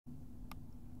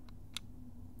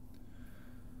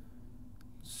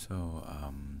So,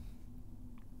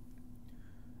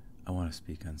 I want to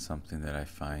speak on something that I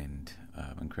find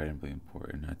incredibly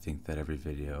important. I think that every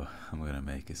video I'm going to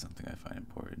make is something I find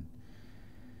important.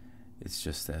 It's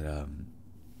just that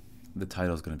the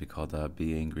title is going to be called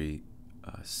Be Angry,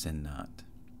 Sin Not.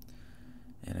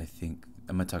 And I think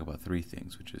I'm going to talk about three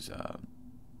things, which is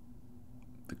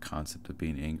the concept of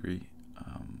being angry,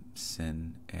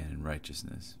 sin, and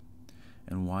righteousness.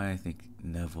 And why I think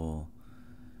Neville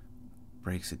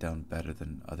breaks it down better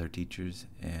than other teachers,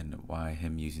 and why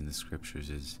him using the scriptures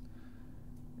is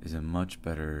a much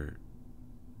better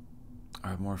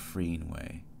or more freeing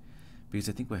way. Because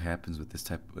I think what happens with this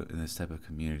type of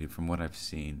community, from what I've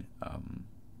seen,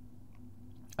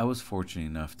 I was fortunate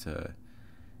enough to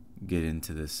get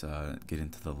into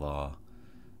the law,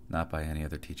 not by any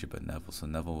other teacher but Neville. So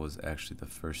Neville was actually the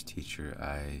first teacher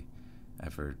I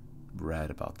ever read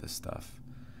about this stuff.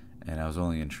 And I was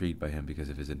only intrigued by him because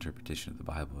of his interpretation of the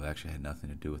Bible. It actually had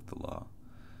nothing to do with the law.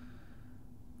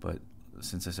 But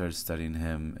since I started studying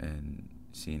him and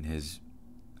seeing his,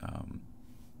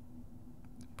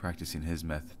 practicing his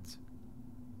methods,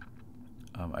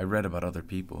 I read about other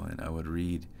people, and I would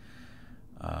read,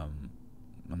 I'm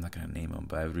not going to name them,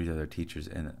 but I would read other teachers,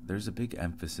 and there's a big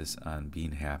emphasis on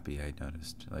being happy, I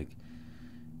noticed. Like,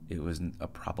 it wasn't a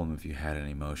problem if you had an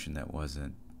emotion that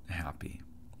wasn't happy.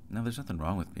 Now, there's nothing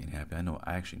wrong with being happy.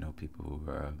 I actually know people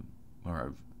who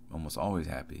are almost always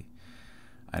happy.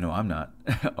 I know I'm not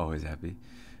always happy,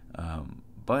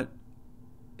 but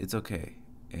it's okay.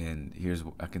 And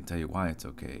I can tell you why it's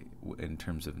okay in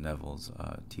terms of Neville's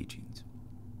teachings.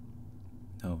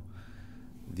 No,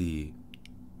 this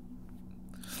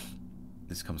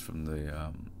comes from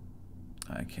the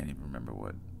I can't even remember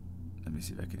what. Let me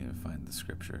see if I can even find the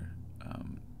scripture.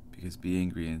 Because be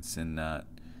angry and sin not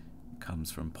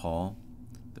comes from Paul,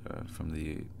 from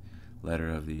the letter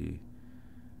of the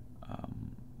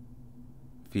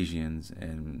Ephesians.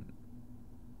 And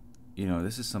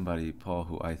this is somebody, Paul,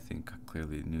 who I think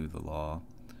clearly knew the law.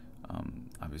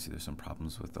 Obviously there's some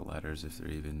problems with the letters, if they're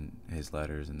even his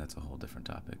letters, and that's a whole different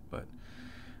topic, but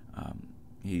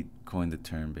he coined the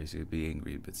term, basically, be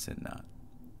angry but sin not.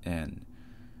 And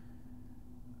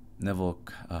Neville,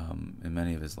 in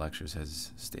many of his lectures,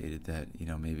 has stated that,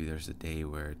 maybe there's a day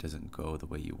where it doesn't go the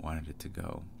way you wanted it to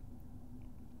go.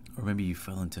 Or maybe you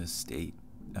fell into a state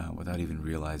without even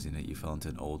realizing it. You fell into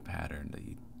an old pattern that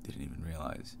you didn't even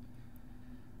realize.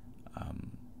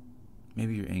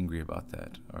 Maybe you're angry about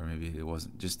that. Or maybe it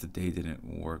wasn't, just the day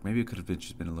didn't work. Maybe it could have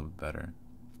just been a little bit better.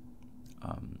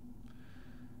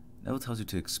 Neville tells you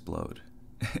to explode.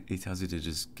 He tells you to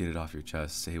just get it off your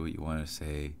chest, say what you want to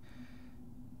say.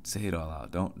 Say it all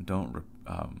out. Don't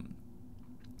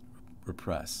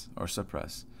repress or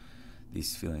suppress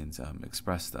these feelings.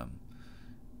 Express them,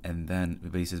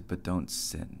 but he says, but don't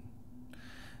sin.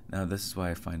 Now, this is why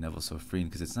I find Neville so freeing,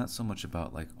 because it's not so much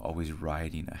about like always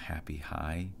riding a happy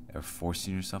high or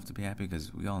forcing yourself to be happy,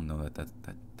 because we all know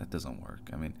that doesn't work.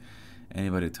 I mean,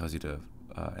 anybody who tells you to,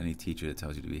 any teacher that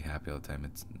tells you to be happy all the time,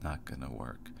 it's not gonna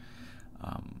work.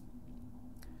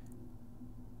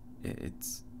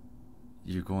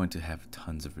 You're going to have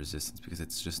tons of resistance because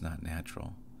it's just not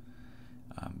natural.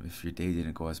 If your day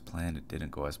didn't go as planned, it didn't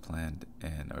go as planned,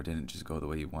 or didn't just go the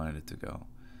way you wanted it to go.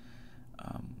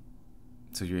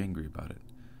 So you're angry about it.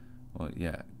 Well,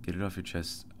 yeah, get it off your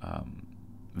chest.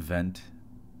 Vent.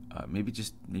 Maybe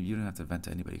you don't have to vent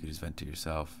to anybody. You could just vent to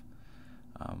yourself.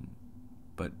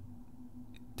 But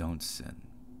don't sin.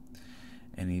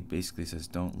 And he basically says,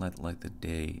 don't let the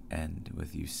day end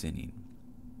with you sinning.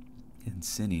 And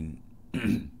sinning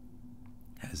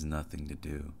has nothing to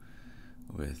do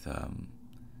with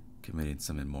committing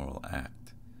some immoral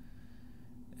act.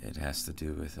 It has to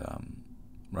do with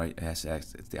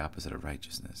it's the opposite of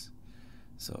righteousness.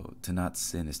 So to not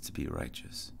sin is to be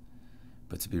righteous,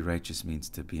 but to be righteous means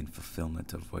to be in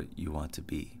fulfillment of what you want to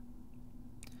be.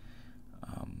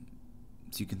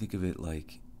 So you can think of it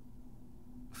like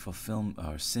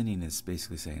sinning is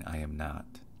basically saying I am not,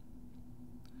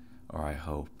 or I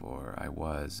hope, or I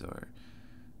was, or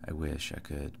I wish I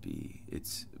could be.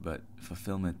 But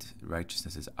fulfillment,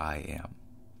 righteousness is I am.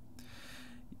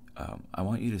 I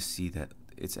want you to see that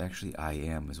it's actually I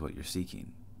am is what you're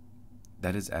seeking.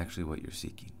 That is actually what you're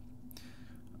seeking.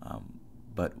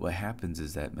 But what happens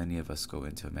is that many of us go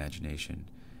into imagination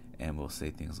and we'll say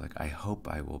things like, I hope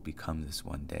I will become this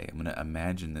one day. I'm going to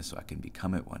imagine this so I can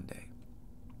become it one day.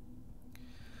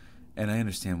 And I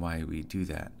understand why we do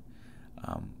that.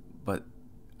 But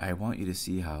I want you to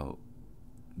see how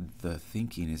the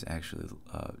thinking is actually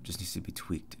just needs to be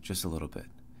tweaked just a little bit.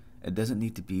 It doesn't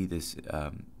need to be this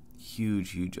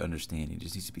huge understanding. It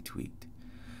just needs to be tweaked.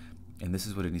 And this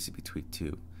is what it needs to be tweaked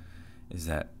too, is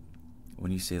that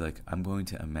when you say, like, I'm going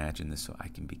to imagine this so I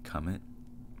can become it,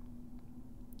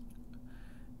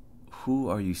 who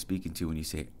are you speaking to when you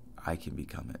say, I can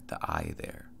become it? The I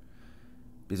there.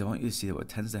 Because I want you to see that what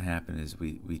tends to happen is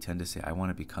we tend to say, I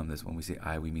want to become this. When we say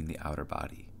I, we mean the outer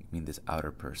body. We mean this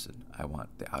outer person. I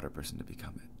want the outer person to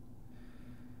become it.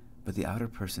 But the outer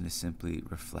person is simply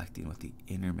reflecting what the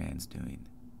inner man's doing.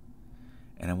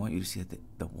 And I want you to see that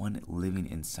the one living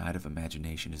inside of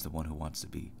imagination is the one who wants to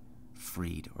be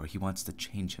freed, or he wants to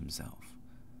change himself.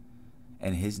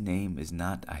 And his name is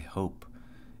not I hope.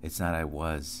 It's not I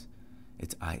was.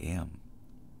 It's I am.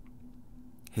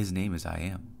 His name is I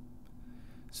am.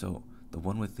 So the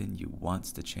one within you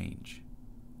wants to change.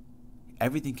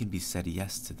 Everything can be said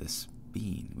yes to this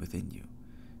being within you,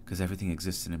 because everything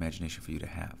exists in imagination for you to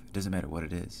have. It doesn't matter what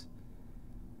it is.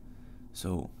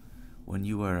 So when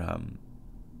you are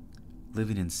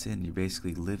living in sin, you're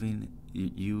basically living,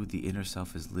 you, the inner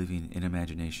self, is living in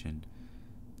imagination,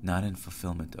 not in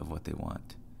fulfillment of what they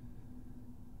want.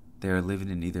 They are living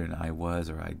in either an I was,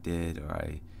 or I did,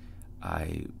 or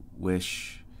I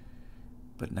wish,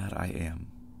 but not I am.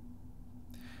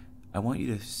 I want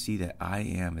you to see that I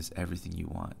am is everything you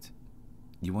want.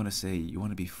 You want to say, you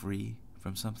want to be free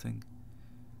from something?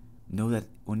 Know that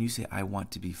when you say, I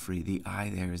want to be free, the I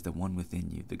there is the one within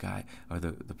you, the guy, or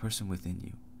the person within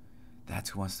you.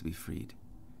 That's who wants to be freed.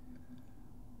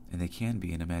 And they can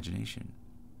be in imagination.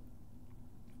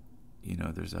 You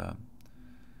know, there's a,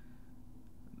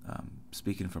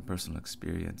 speaking from personal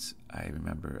experience, I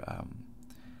remember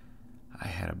I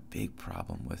had a big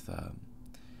problem with,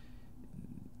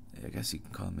 I guess you can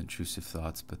call them intrusive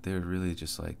thoughts, but they're really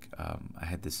just like, I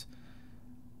had this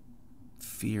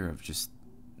fear of just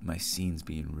my scenes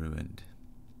being ruined.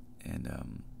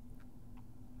 And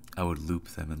I would loop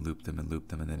them and loop them and loop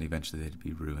them, and then eventually they'd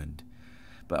be ruined.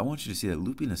 But I want you to see that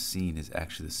looping a scene is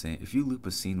actually the same. If you loop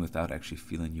a scene without actually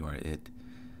feeling you are it,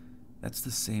 that's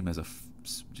the same as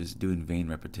just doing vain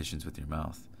repetitions with your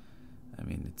mouth. I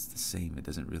mean, it's the same. It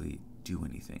doesn't really do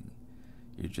anything.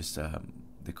 You're just,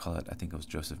 they call it, I think it was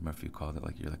Joseph Murphy who called it,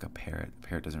 like, you're like a parrot. A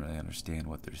parrot doesn't really understand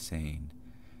what they're saying.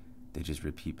 They just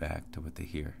repeat back to what they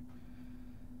hear.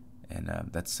 And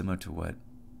that's similar to what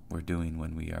we're doing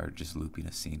when we are just looping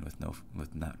a scene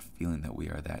with not feeling that we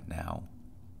are that now.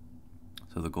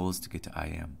 So the goal is to get to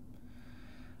I am.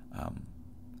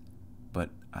 But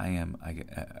I am,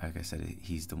 like I said,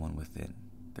 he's the one within.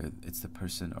 It's the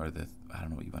person, or I don't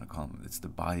know what you want to call him. It's the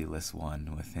bodiless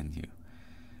one within you.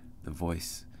 The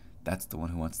voice, that's the one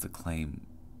who wants to claim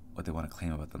what they want to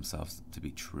claim about themselves to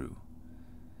be true.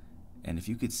 And if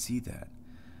you could see that,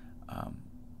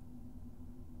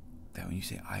 that when you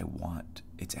say I want,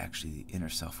 it's actually the inner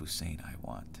self who's saying I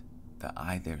want. The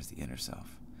I there is the inner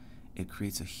self. It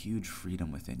creates a huge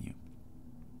freedom within you.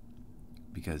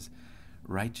 Because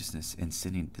righteousness and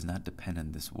sinning does not depend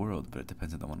on this world, but it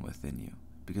depends on the one within you.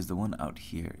 Because the one out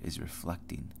here is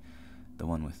reflecting the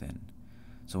one within.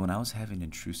 So when I was having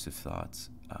intrusive thoughts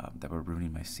that were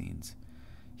ruining my scenes,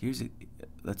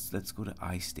 let's go to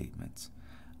I statements.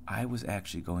 I was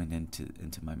actually going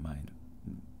into my mind,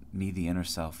 me, the inner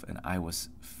self, and I was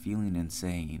feeling and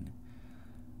saying,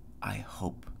 I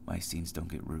hope my scenes don't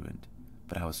get ruined,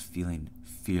 but I was feeling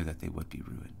fear that they would be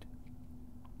ruined.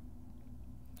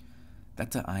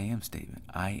 That's an I am statement.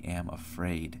 I am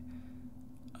afraid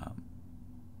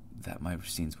that my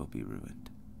scenes will be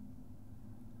ruined.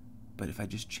 But if I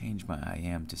just change my I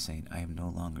am to saying I am no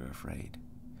longer afraid.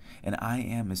 And I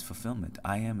am is fulfillment.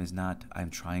 I am is not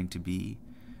I'm trying to be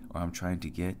or I'm trying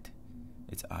to get.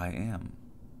 It's I am.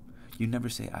 You never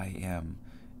say I am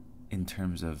in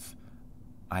terms of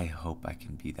I hope I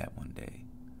can be that one day.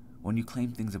 When you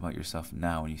claim things about yourself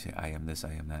now, when you say I am this,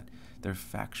 I am that, they're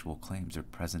factual claims, they're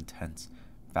present tense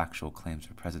factual claims,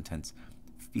 or present tense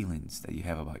feelings that you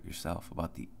have about yourself,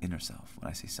 about the inner self. When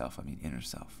I say self, I mean inner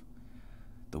self.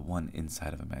 The one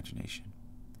inside of imagination.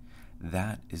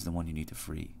 That is the one you need to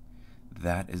free.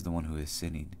 That is the one who is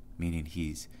sinning, meaning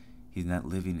he's not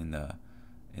living in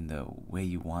the way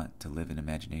you want to live in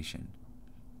imagination.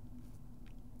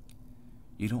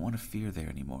 You don't want to fear there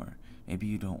anymore. Maybe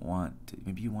you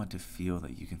want to feel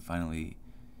that you can finally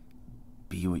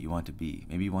be what you want to be.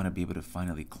 Maybe you want to be able to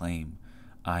finally claim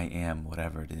I am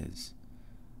whatever it is.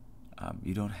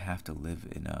 You don't have to live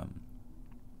in a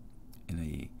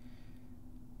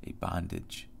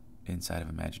bondage inside of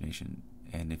imagination.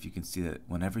 And if you can see that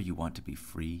whenever you want to be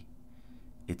free,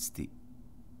 it's the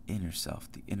inner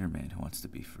self, the inner man who wants to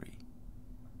be free.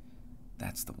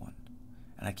 That's the one.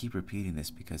 And I keep repeating this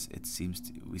because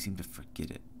we seem to forget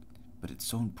it. But it's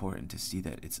so important to see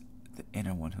that it's the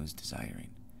inner one who's desiring.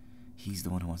 he's the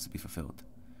one who wants to be fulfilled,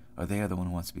 or they are the one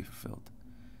who wants to be fulfilled.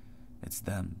 It's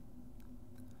them.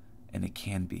 And it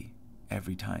can be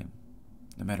every time,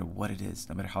 no matter what it is,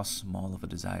 no matter how small of a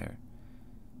desire.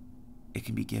 It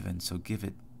can be given, so give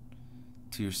it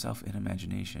to yourself in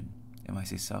imagination. And when I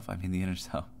say self, I mean the inner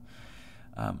self.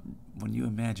 When you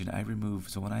imagine,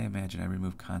 when I imagine, I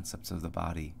remove concepts of the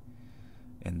body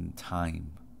and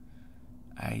time.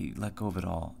 I let go of it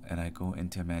all, and I go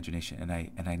into imagination,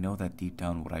 and I know that deep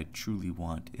down what I truly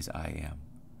want is I am.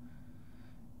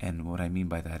 And what I mean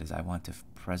by that is I want to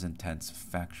present tense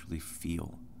factually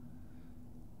feel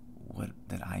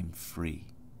that I'm free.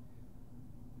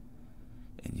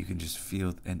 And you can just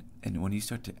feel, and when you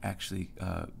start to actually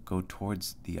go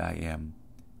towards the I am,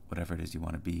 whatever it is you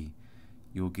want to be,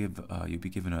 you'll be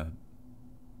given a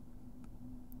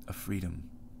freedom,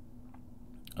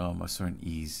 a certain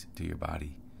ease to your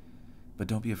body. But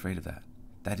don't be afraid of that.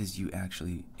 That is you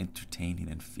actually entertaining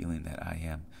and feeling that I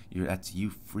am. That's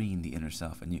you freeing the inner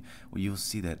self, and you'll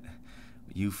see that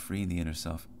you freeing the inner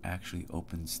self actually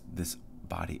opens this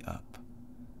body up.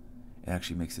 It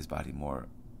actually makes this body more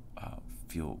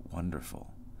feel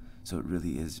wonderful. So it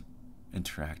really is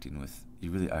interacting with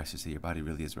I should say your body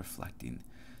really is reflecting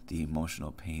the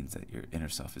emotional pains that your inner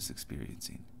self is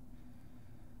experiencing.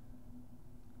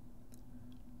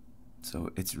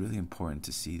 So it's really important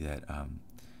to see that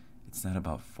it's not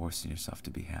about forcing yourself to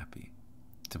be happy.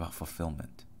 It's about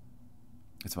fulfillment.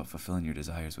 It's about fulfilling your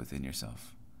desires within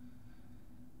yourself.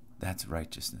 That's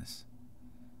righteousness.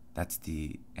 That's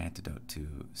the antidote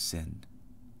to sin.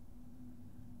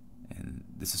 And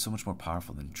this is so much more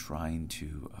powerful than trying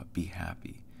to be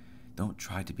happy. Don't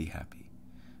try to be happy.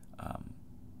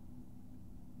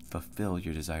 Fulfill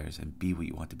your desires and be what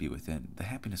you want to be within. The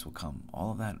happiness will come.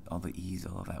 All of that, all the ease,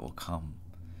 all of that will come.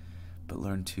 But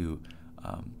learn to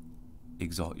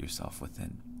exalt yourself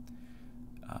within.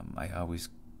 I always,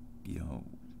 you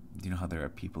know how there are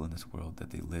people in this world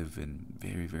that they live in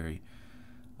very, very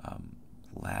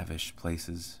lavish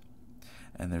places.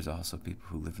 And there's also people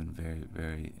who live in very,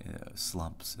 very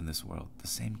slumps in this world. The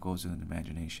same goes with an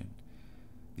imagination.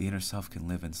 The inner self can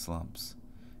live in slumps.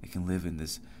 It can live in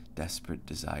this desperate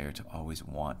desire to always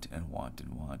want and want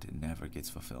and want and never gets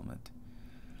fulfillment.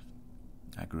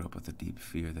 I grew up with a deep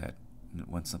fear that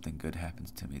when something good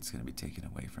happens to me, it's going to be taken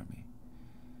away from me.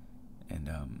 And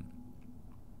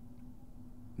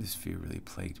this fear really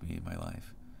plagued me in my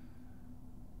life.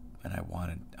 And I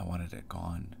wanted it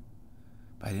gone.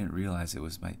 But I didn't realize it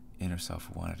was my inner self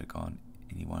who wanted it gone,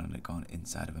 and he wanted it gone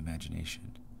inside of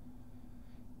imagination.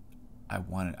 I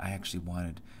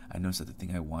noticed that the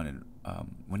thing I wanted,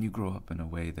 when you grow up in a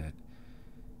way that,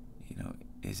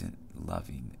 isn't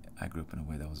loving, I grew up in a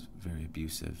way that was very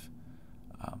abusive,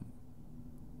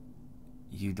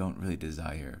 you don't really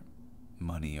desire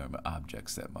money or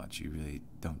objects that much. You really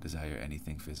don't desire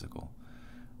anything physical.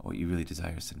 What you really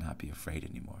desire is to not be afraid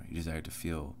anymore. You desire to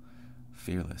feel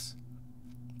fearless,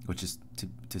 which is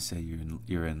to say you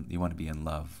want to be in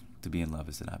love. To be in love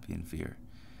is to not be in fear.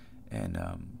 And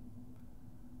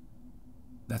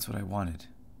that's what I wanted.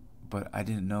 But I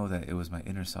didn't know that it was my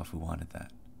inner self who wanted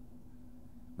that.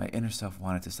 My inner self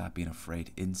wanted to stop being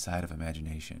afraid inside of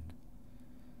imagination.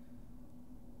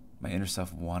 My inner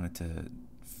self wanted to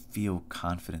feel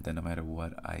confident that no matter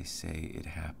what I say, it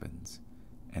happens,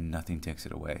 and nothing takes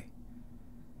it away.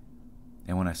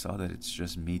 And when I saw that it's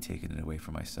just me taking it away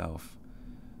from myself,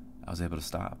 I was able to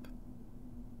stop.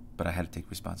 But I had to take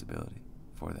responsibility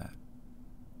for that.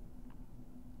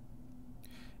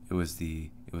 It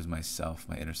was myself,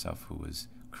 my inner self, who was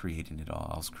creating it all.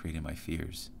 I was creating my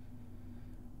fears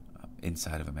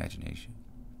inside of imagination.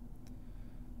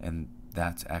 And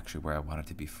that's actually where I wanted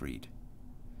to be freed.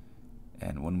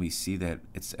 And when we see that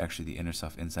it's actually the inner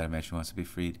self inside of imagination wants to be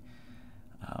freed,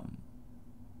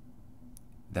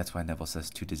 that's why Neville says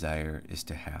to desire is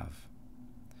to have.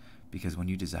 Because when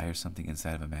you desire something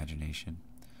inside of imagination,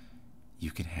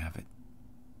 you can have it.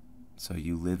 So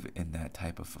you live in that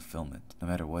type of fulfillment, no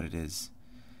matter what it is.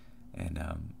 And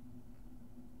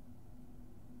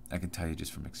I can tell you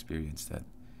just from experience that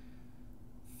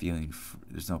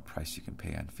there's no price you can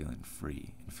pay on feeling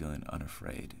free and feeling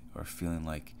unafraid, or feeling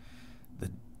like the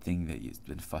thing that has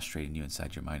been frustrating you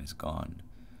inside your mind is gone.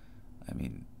 I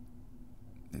mean,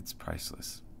 it's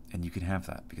priceless. And you can have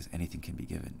that because anything can be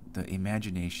given. The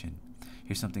imagination,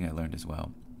 here's something I learned as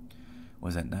well,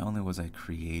 was that not only was I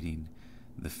creating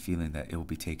the feeling that it will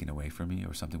be taken away from me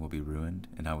or something will be ruined,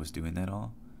 and I was doing that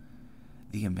all,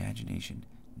 the imagination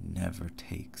never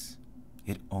takes.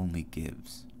 It only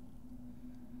gives.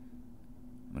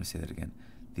 I'm going to say that again.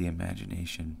 The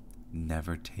imagination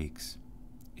never takes.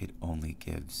 It only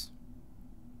gives.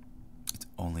 It's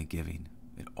only giving.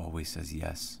 It always says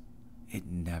yes. It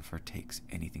never takes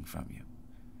anything from you.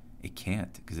 It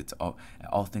can't, because it's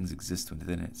all things exist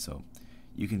within it. So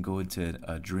you can go into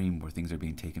a dream where things are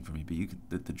being taken from you,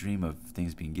 but the dream of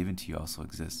things being given to you also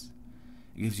exists.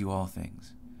 It gives you all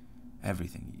things,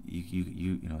 everything.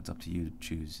 You know, it's up to you to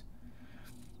choose.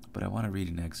 But I want to read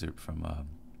an excerpt from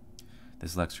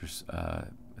this lecture.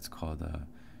 It's called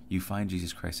 "You Find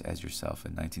Jesus Christ as Yourself"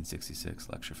 in 1966,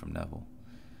 lecture from Neville.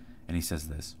 And he says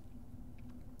this: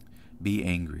 "Be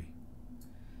angry.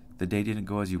 The day didn't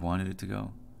go as you wanted it to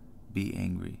go. Be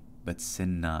angry, but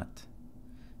sin not.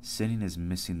 Sinning is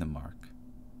missing the mark.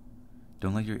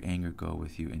 Don't let your anger go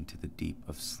with you into the deep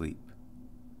of sleep.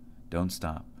 Don't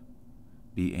stop.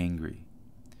 Be angry.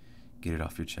 Get it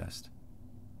off your chest.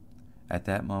 At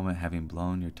that moment, having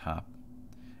blown your top,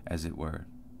 as it were,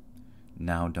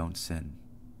 now don't sin.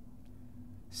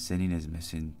 Sinning is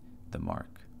missing the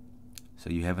mark. So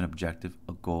you have an objective,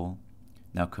 a goal.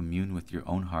 Now commune with your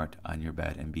own heart on your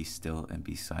bed and be still and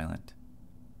be silent."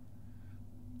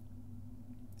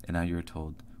 And now you're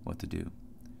told what to do.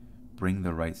 Bring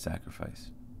the right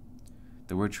sacrifice.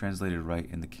 The word translated right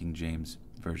in the King James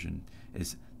Version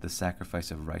is the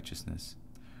sacrifice of righteousness.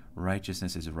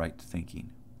 Righteousness is right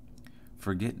thinking.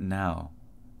 Forget now,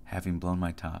 having blown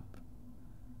my top,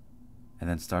 and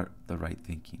then start the right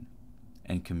thinking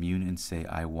and commune and say,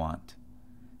 I want.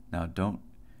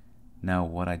 Now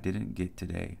what I didn't get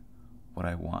today, what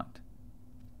I want.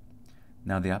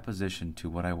 Now the opposition to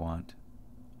what I want,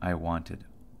 I wanted,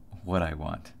 what I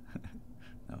want.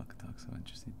 That talk's so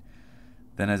interesting.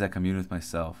 Then as I commune with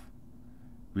myself,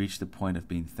 reach the point of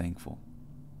being thankful.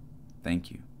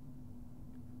 Thank you.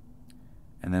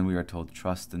 And then we are told,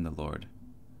 trust in the Lord.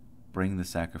 Bring the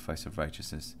sacrifice of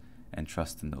righteousness and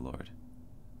trust in the Lord.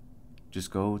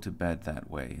 Just go to bed that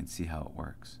way and see how it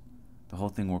works. The whole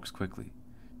thing works quickly.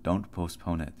 Don't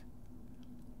postpone it.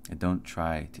 And don't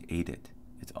try to aid it.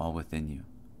 It's all within you.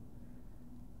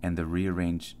 And the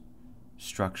rearranged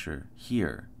structure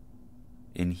here,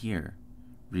 in here,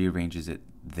 rearranges it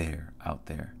there, out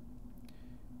there.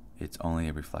 It's only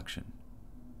a reflection.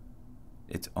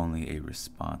 It's only a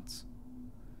response.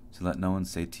 So let no one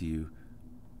say to you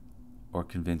or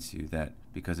convince you that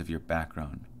because of your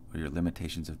background or your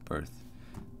limitations of birth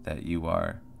that you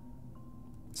are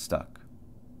stuck.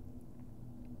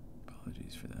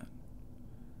 Apologies for that.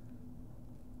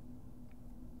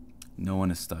 No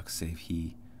one is stuck save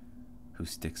he who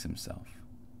sticks himself.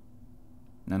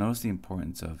 Now notice the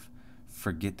importance of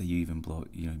forget that you even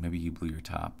maybe you blew your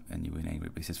top and you went angry,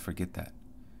 but he says forget that.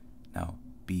 Now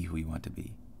be who you want to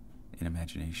be in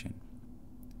imagination.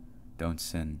 Don't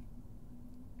sin.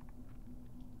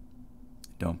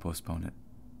 Don't postpone it.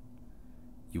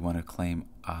 You want to claim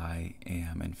I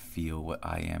am and feel what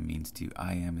I am means to you.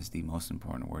 I am is the most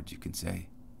important word you can say.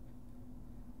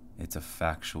 It's a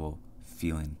factual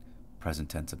feeling, present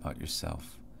tense about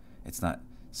yourself. It's not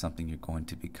something you're going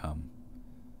to become.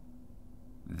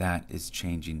 That is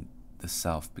changing the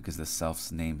self, because the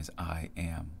self's name is I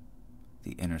am,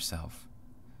 the inner self.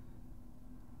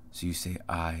 So you say,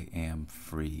 I am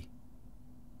free.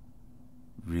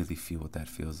 Really feel what that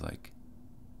feels like.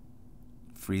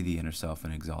 Free the inner self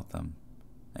and exalt them,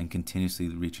 and continuously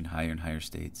reaching higher and higher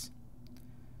states.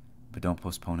 But don't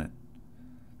postpone it.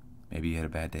 Maybe you had a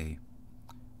bad day.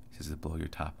 He says to blow your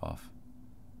top off.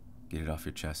 Get it off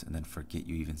your chest, and then forget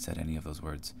you even said any of those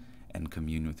words, and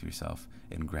commune with yourself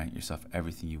and grant yourself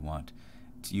everything you want.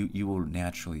 You will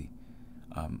naturally.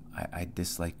 I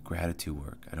dislike gratitude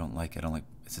work. I don't like.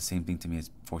 It's the same thing to me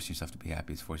as forcing yourself to be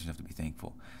happy. It's forcing yourself to be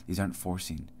thankful. These aren't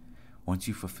forcing. Once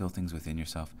you fulfill things within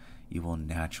yourself, you will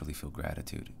naturally feel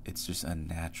gratitude. It's just a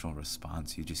natural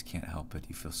response. You just can't help it.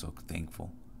 You feel so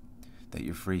thankful that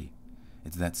you're free.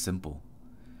 It's that simple.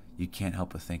 You can't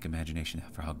help but thank imagination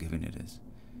for how giving it is.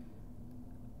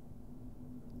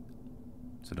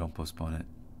 So don't postpone it.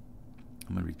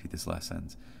 I'm going to repeat this last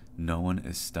sentence. No one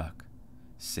is stuck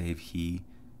save he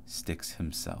sticks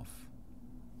himself.